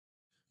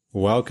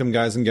Welcome,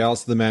 guys and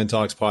gals, to the Man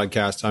Talks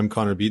podcast. I'm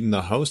Connor Beaton,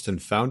 the host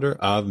and founder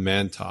of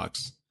Man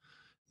Talks.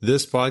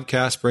 This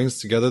podcast brings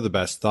together the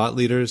best thought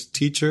leaders,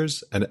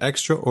 teachers, and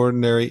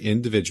extraordinary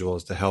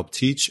individuals to help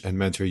teach and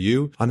mentor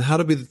you on how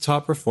to be the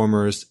top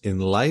performers in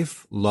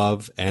life,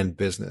 love, and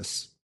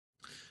business.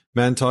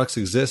 Man Talks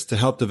exists to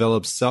help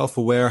develop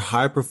self-aware,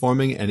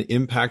 high-performing, and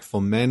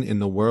impactful men in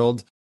the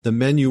world, the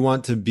men you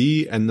want to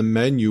be and the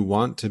men you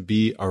want to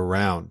be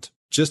around.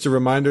 Just a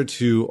reminder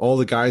to all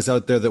the guys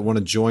out there that want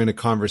to join a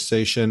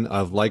conversation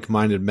of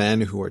like-minded men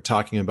who are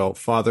talking about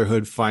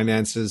fatherhood,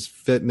 finances,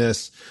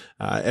 fitness,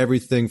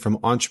 everything from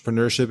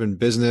entrepreneurship and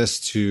business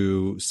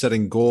to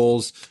setting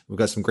goals. We've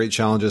got some great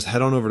challenges.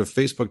 Head on over to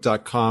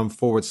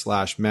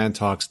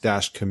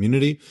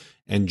facebook.com/mantalks-community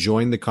and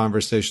join the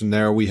conversation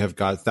there. We have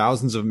got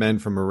thousands of men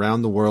from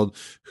around the world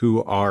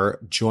who are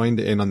joined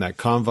in on that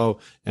convo,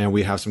 and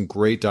we have some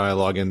great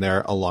dialogue in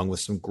there along with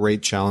some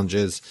great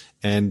challenges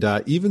and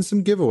even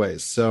some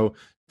giveaways. So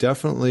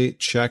definitely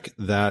check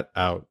that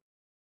out.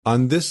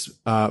 On this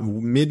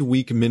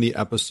midweek mini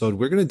episode,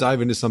 we're going to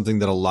dive into something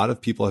that a lot of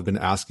people have been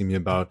asking me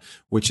about,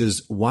 which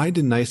is, why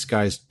do nice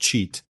guys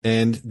cheat?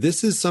 And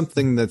this is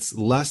something that's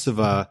less of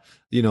an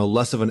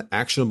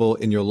actionable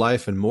in your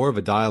life and more of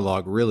a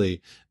dialogue,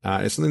 really.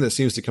 It's something that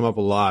seems to come up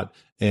a lot.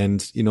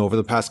 And, over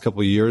the past couple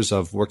of years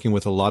of working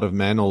with a lot of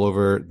men all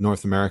over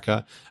North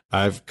America,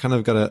 I've kind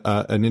of got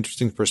an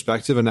interesting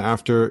perspective. And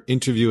after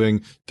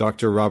interviewing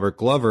Dr. Robert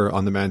Glover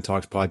on the Man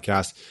Talks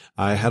podcast,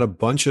 I had a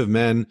bunch of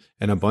men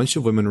and a bunch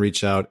of women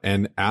reach out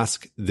and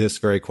ask this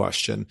very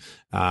question.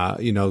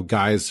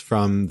 Guys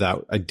from that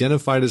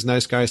identified as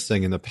nice guys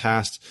saying in the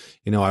past,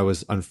 I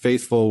was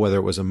unfaithful, whether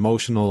it was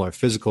emotional or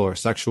physical or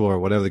sexual or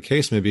whatever the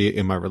case may be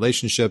in my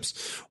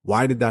relationships.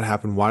 Why did that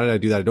happen? Why did I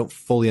do that? I don't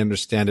fully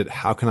understand it.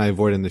 How can I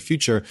avoid it in the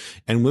future?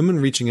 And women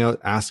reaching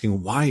out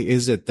asking, why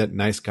is it that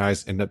nice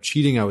guys end up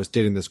cheating? I was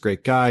dating this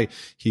great guy.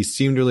 He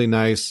seemed really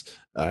nice.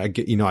 I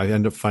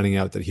end up finding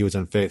out that he was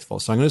unfaithful.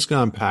 So I'm just going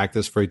to unpack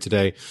this for you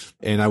today.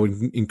 And I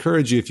would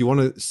encourage you, if you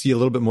want to see a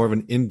little bit more of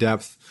an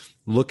in-depth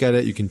look at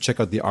it, you can check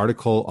out the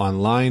article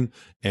online.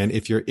 And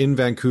if you're in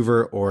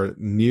Vancouver or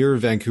near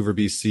Vancouver,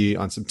 BC,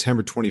 on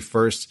September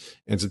 21st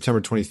and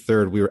September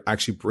 23rd, we were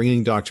actually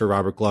bringing Dr.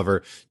 Robert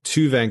Glover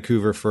to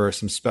Vancouver for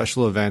some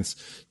special events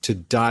to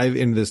dive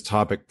into this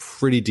topic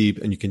pretty deep.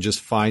 And you can just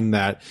find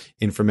that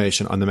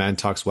information on the Man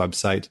Talks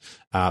website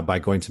by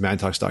going to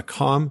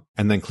mantalks.com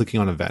and then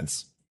clicking on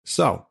events.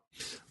 So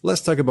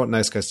let's talk about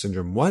nice guy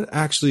syndrome. What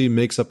actually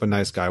makes up a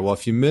nice guy? Well,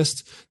 if you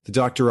missed the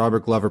Dr.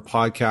 Robert Glover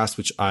podcast,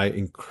 which I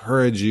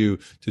encourage you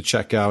to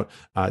check out,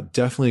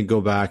 definitely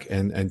go back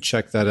and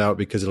check that out,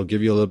 because it'll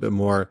give you a little bit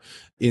more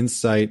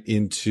insight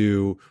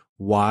into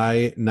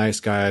why nice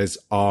guys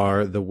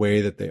are the way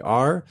that they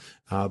are.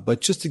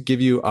 But just to give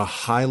you a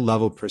high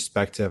level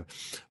perspective,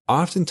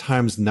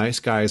 oftentimes nice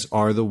guys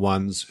are the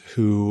ones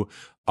who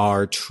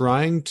are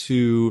trying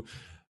to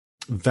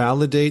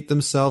validate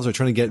themselves or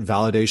trying to get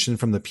validation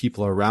from the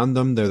people around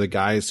them. They're the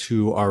guys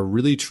who are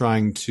really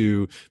trying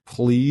to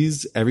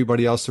please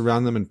everybody else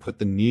around them and put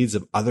the needs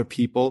of other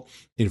people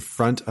in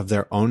front of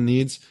their own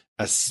needs,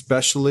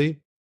 especially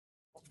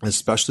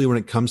when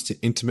it comes to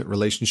intimate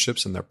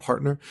relationships and their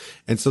partner.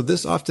 And so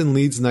this often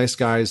leads nice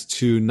guys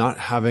to not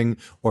having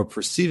or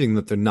perceiving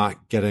that they're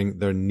not getting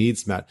their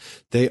needs met.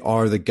 They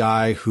are the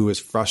guy who is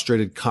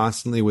frustrated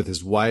constantly with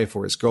his wife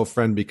or his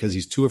girlfriend because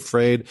he's too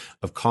afraid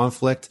of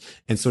conflict.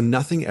 And so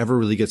nothing ever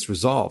really gets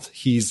resolved.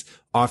 He's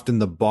often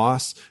the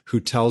boss who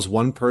tells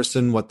one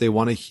person what they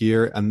want to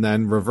hear and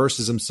then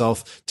reverses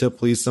himself to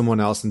please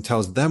someone else and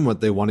tells them what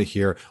they want to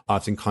hear,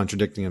 often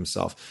contradicting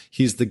himself.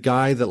 He's the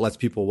guy that lets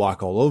people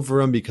walk all over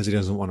him because he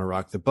doesn't want to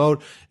rock the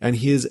boat. And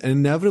he is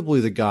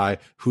inevitably the guy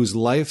whose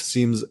life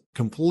seems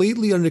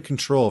completely under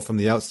control from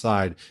the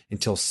outside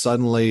until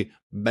suddenly,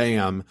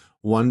 bam,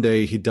 one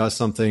day he does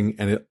something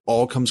and it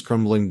all comes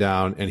crumbling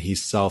down and he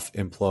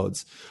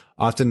self-implodes.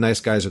 Often nice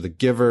guys are the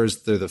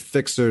givers, they're the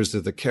fixers, they're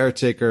the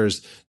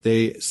caretakers.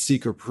 They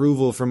seek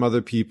approval from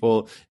other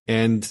people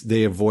and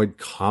they avoid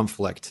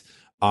conflict,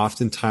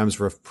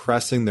 oftentimes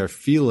repressing their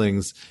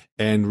feelings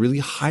and really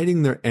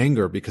hiding their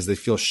anger because they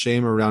feel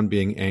shame around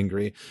being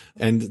angry.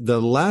 And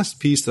the last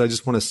piece that I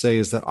just want to say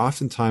is that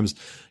oftentimes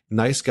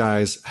nice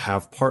guys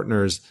have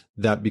partners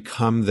that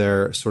become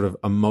their sort of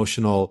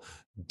emotional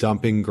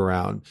dumping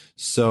ground.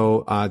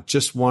 So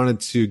just wanted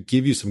to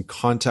give you some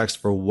context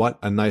for what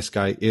a nice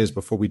guy is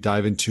before we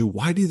dive into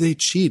why do they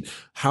cheat?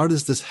 How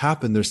does this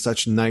happen? They're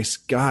such nice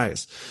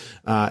guys.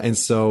 And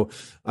so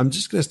I'm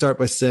just going to start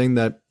by saying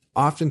that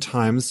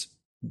oftentimes,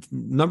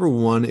 number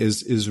one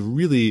is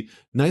really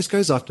nice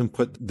guys often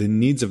put the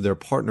needs of their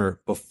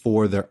partner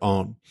before their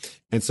own.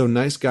 And so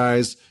nice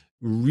guys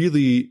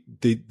really,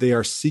 they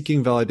are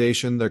seeking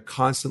validation. They're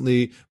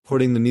constantly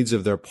putting the needs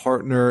of their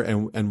partner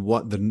and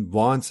what the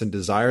wants and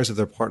desires of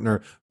their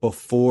partner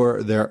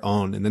before their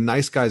own. And the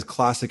nice guy's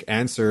classic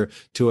answer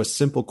to a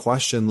simple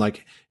question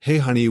like, "Hey,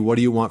 honey, what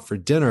do you want for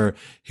dinner?"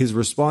 His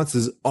response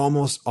is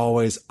almost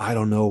always, "I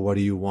don't know. What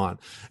do you want?"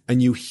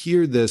 And you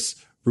hear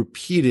this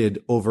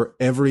repeated over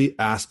every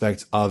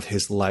aspect of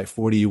his life.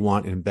 What do you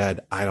want in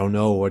bed? I don't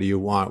know. What do you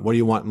want? What do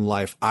you want in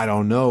life? I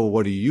don't know.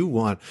 What do you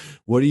want?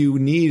 What do you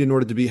need in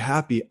order to be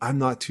happy? I'm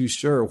not too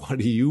sure. What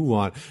do you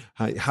want?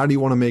 How do you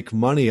want to make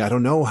money? I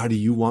don't know. How do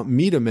you want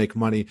me to make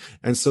money?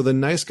 And so the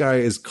nice guy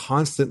is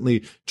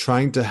constantly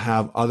trying to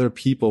have other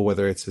people,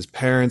 whether it's his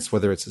parents,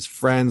 whether it's his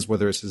friends,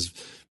 whether it's his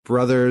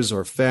brothers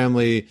or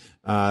family,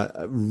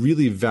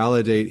 really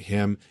validate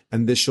him.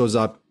 And this shows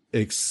up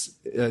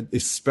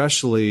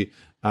especially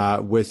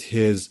with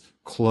his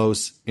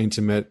close,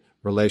 intimate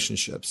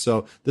relationships.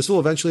 So this will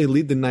eventually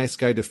lead the nice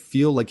guy to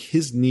feel like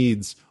his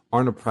needs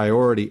aren't a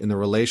priority in the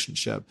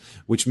relationship,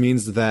 which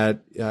means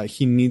that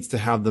he needs to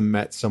have them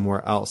met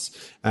somewhere else.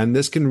 And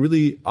this can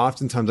really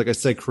oftentimes, like I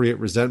said, create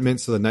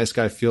resentment. So the nice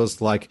guy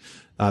feels like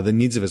the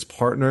needs of his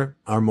partner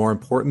are more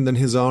important than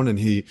his own. And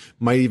he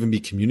might even be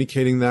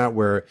communicating that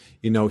where,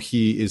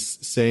 he is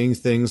saying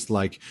things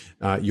like,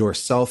 you're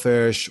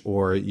selfish,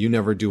 or you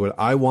never do what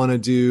I want to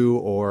do,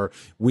 or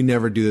we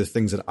never do the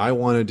things that I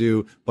want to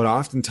do. But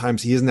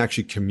oftentimes he isn't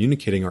actually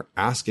communicating or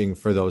asking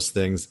for those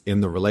things in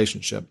the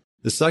relationship.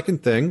 The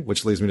second thing,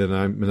 which leads me to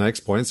the next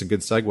point, it's a good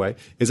segue,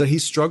 is that he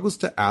struggles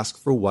to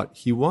ask for what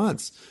he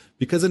wants.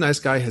 Because a nice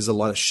guy has a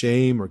lot of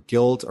shame or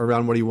guilt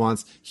around what he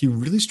wants, he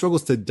really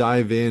struggles to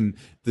dive in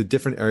the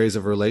different areas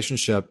of a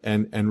relationship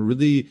and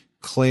really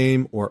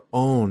claim or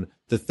own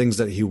the things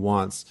that he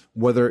wants,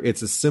 whether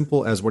it's as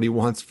simple as what he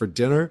wants for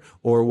dinner,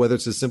 or whether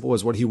it's as simple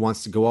as what he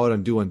wants to go out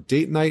and do on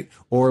date night,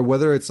 or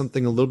whether it's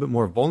something a little bit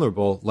more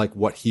vulnerable, like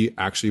what he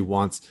actually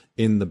wants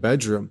in the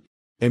bedroom.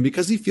 And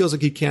because he feels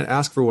like he can't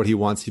ask for what he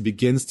wants, he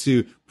begins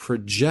to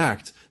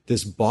project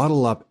this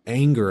bottle up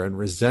anger and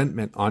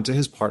resentment onto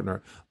his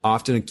partner,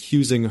 often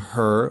accusing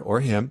her or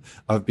him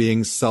of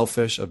being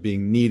selfish, of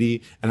being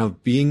needy, and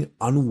of being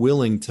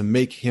unwilling to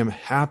make him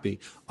happy,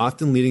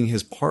 often leading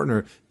his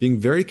partner being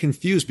very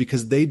confused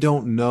because they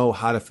don't know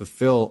how to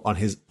fulfill on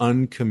his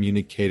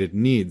uncommunicated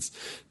needs.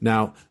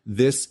 Now,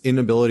 this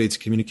inability to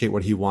communicate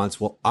what he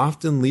wants will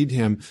often lead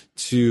him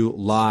to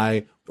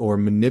lie or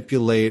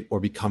manipulate or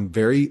become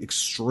very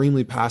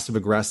extremely passive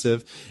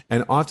aggressive,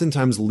 and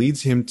oftentimes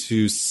leads him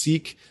to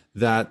seek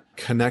that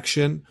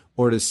connection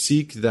or to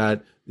seek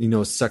that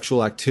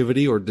sexual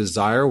activity or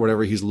desire,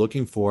 whatever he's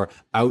looking for,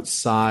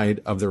 outside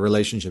of the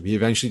relationship. He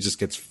eventually just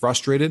gets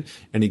frustrated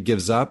and he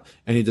gives up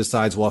and he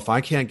decides, well, if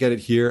I can't get it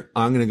here,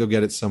 I'm going to go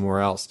get it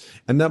somewhere else.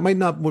 And that might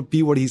not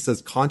be what he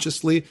says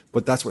consciously,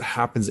 but that's what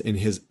happens in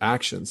his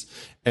actions.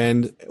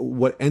 And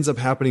what ends up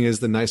happening is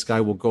the nice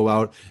guy will go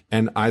out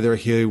and either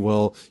he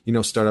will,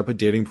 start up a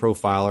dating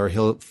profile, or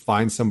he'll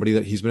find somebody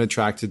that he's been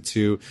attracted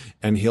to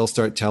and he'll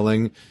start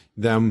telling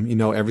them,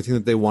 everything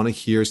that they want to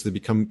hear, so they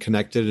become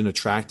connected and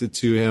attracted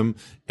to him.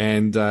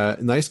 And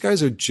nice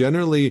guys are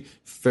generally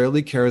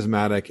fairly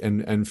charismatic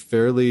and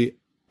fairly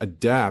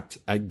adept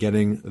at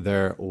getting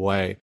their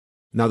way.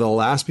 Now, the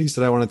last piece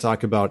that I want to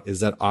talk about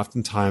is that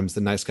oftentimes the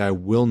nice guy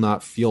will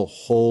not feel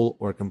whole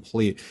or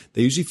complete.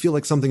 They usually feel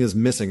like something is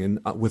missing. And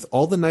with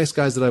all the nice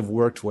guys that I've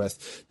worked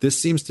with,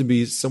 this seems to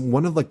be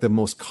one of the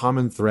most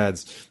common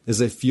threads is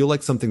they feel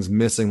like something's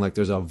missing, like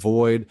there's a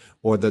void,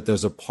 or that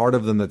there's a part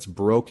of them that's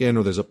broken,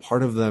 or there's a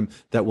part of them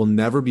that will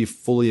never be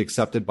fully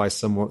accepted by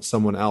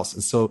someone else.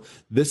 And so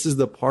this is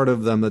the part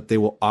of them that they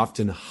will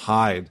often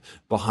hide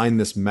behind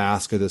this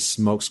mask or this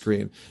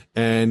smokescreen.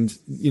 And,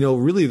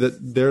 really that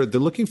they're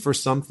looking for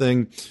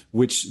something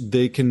which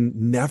they can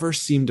never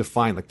seem to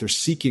find. Like they're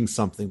seeking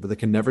something, but they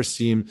can never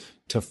seem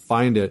to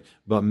find it.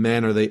 But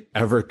man, are they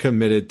ever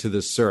committed to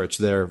the search.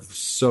 They're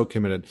so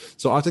committed.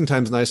 So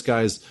oftentimes nice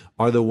guys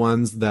are the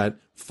ones that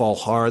fall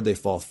hard, they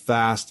fall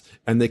fast,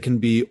 and they can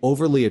be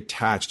overly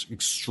attached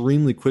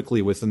extremely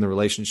quickly within the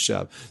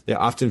relationship. They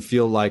often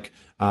feel like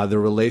the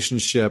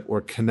relationship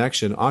or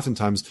connection,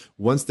 oftentimes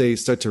once they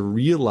start to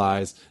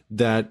realize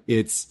that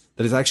it's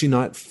actually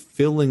not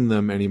filling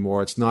them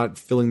anymore. It's not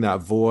filling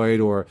that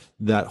void or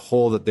that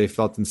hole that they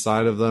felt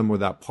inside of them, or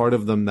that part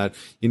of them that,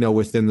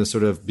 within the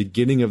sort of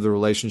beginning of the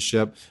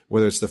relationship,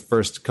 whether it's the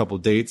first couple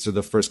dates or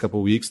the first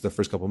couple weeks, the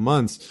first couple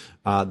months,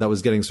 that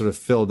was getting sort of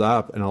filled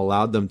up and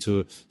allowed them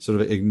to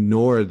sort of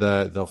ignore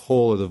the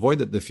hole or the void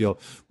that they feel.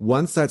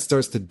 Once that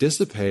starts to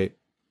dissipate,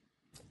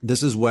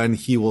 this is when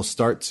he will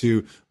start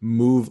to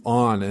move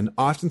on. And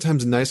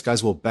oftentimes nice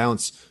guys will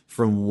bounce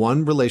from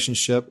one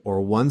relationship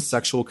or one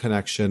sexual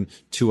connection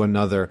to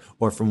another,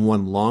 or from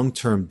one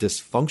long-term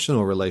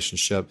dysfunctional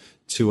relationship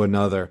to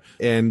another.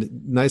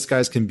 And nice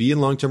guys can be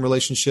in long-term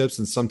relationships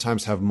and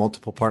sometimes have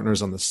multiple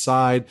partners on the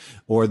side,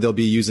 or they'll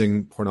be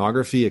using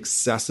pornography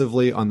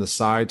excessively on the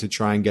side to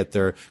try and get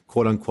their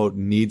quote unquote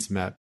needs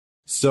met.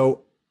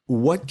 So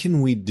what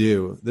can we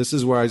do? This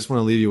is where I just want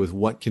to leave you with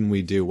what can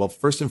we do? Well,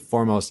 first and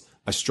foremost,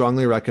 I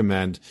strongly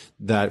recommend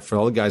that for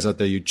all the guys out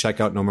there, you check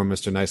out No More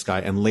Mr. Nice Guy.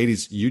 And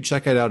ladies, you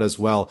check it out as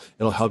well.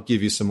 It'll help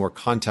give you some more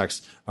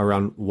context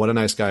around what a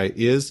nice guy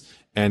is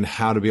and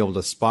how to be able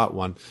to spot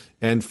one.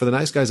 And for the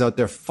nice guys out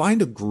there,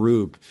 find a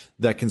group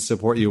that can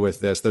support you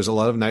with this. There's a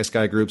lot of nice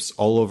guy groups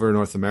all over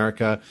North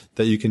America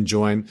that you can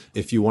join.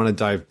 If you want to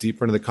dive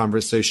deeper into the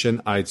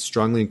conversation, I'd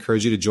strongly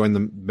encourage you to join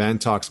the Man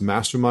Talks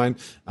Mastermind.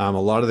 A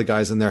lot of the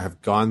guys in there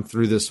have gone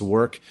through this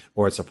work,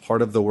 or it's a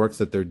part of the work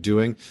that they're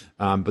doing.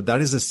 But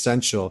that is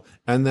essential.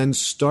 And then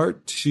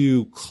start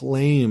to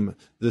claim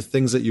the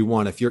things that you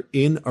want. If you're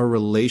in a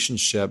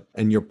relationship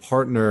and your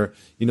partner,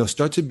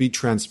 start to be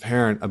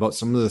transparent about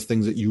some of the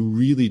things that you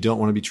really don't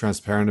want to be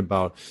transparent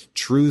about.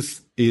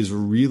 Truth is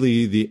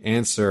really the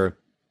answer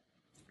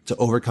to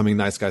overcoming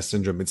nice guy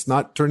syndrome. It's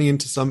not turning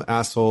into some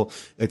asshole.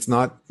 It's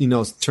not,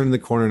 turning the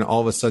corner and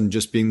all of a sudden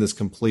just being this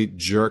complete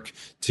jerk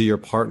to your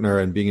partner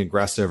and being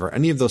aggressive or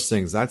any of those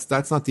things.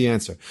 That's not the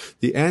answer.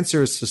 The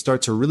answer is to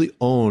start to really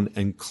own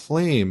and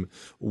claim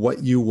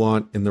what you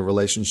want in the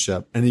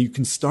relationship. And you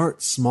can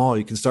start small.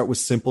 You can start with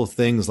simple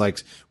things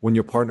like when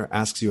your partner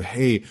asks you,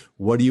 hey,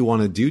 what do you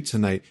want to do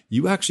tonight?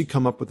 You actually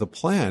come up with a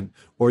plan.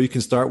 Or you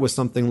can start with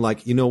something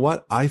like, you know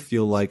what? I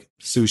feel like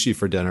sushi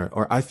for dinner,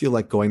 or I feel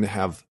like going to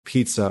have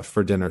pizza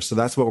for dinner. So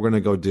that's what we're going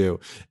to go do.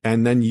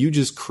 And then you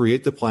just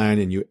create the plan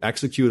and you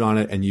execute on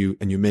it and you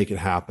make it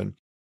happen.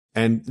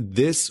 And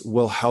this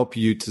will help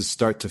you to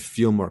start to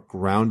feel more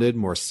grounded,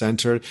 more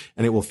centered,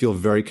 and it will feel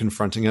very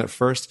confronting at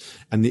first.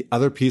 And the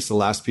other piece, the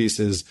last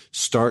piece, is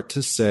start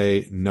to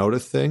say no to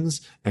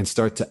things and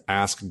start to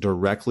ask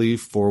directly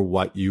for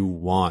what you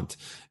want.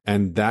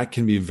 And that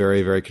can be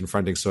very, very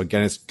confronting. So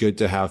again, it's good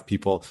to have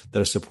people that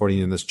are supporting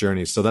you in this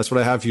journey. So that's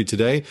what I have for you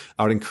today.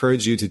 I would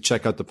encourage you to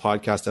check out the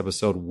podcast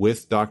episode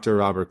with Dr.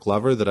 Robert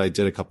Glover that I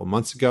did a couple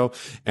months ago.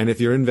 And if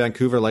you're in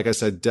Vancouver, like I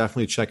said,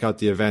 definitely check out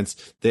the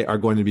events. They are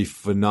going to be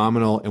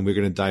phenomenal. And we're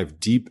going to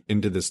dive deep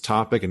into this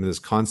topic, into this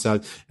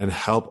concept, and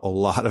help a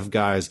lot of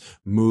guys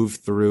move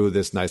through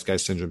this nice guy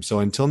syndrome. So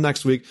until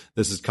next week,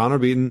 this is Connor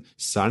Beaton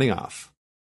signing off.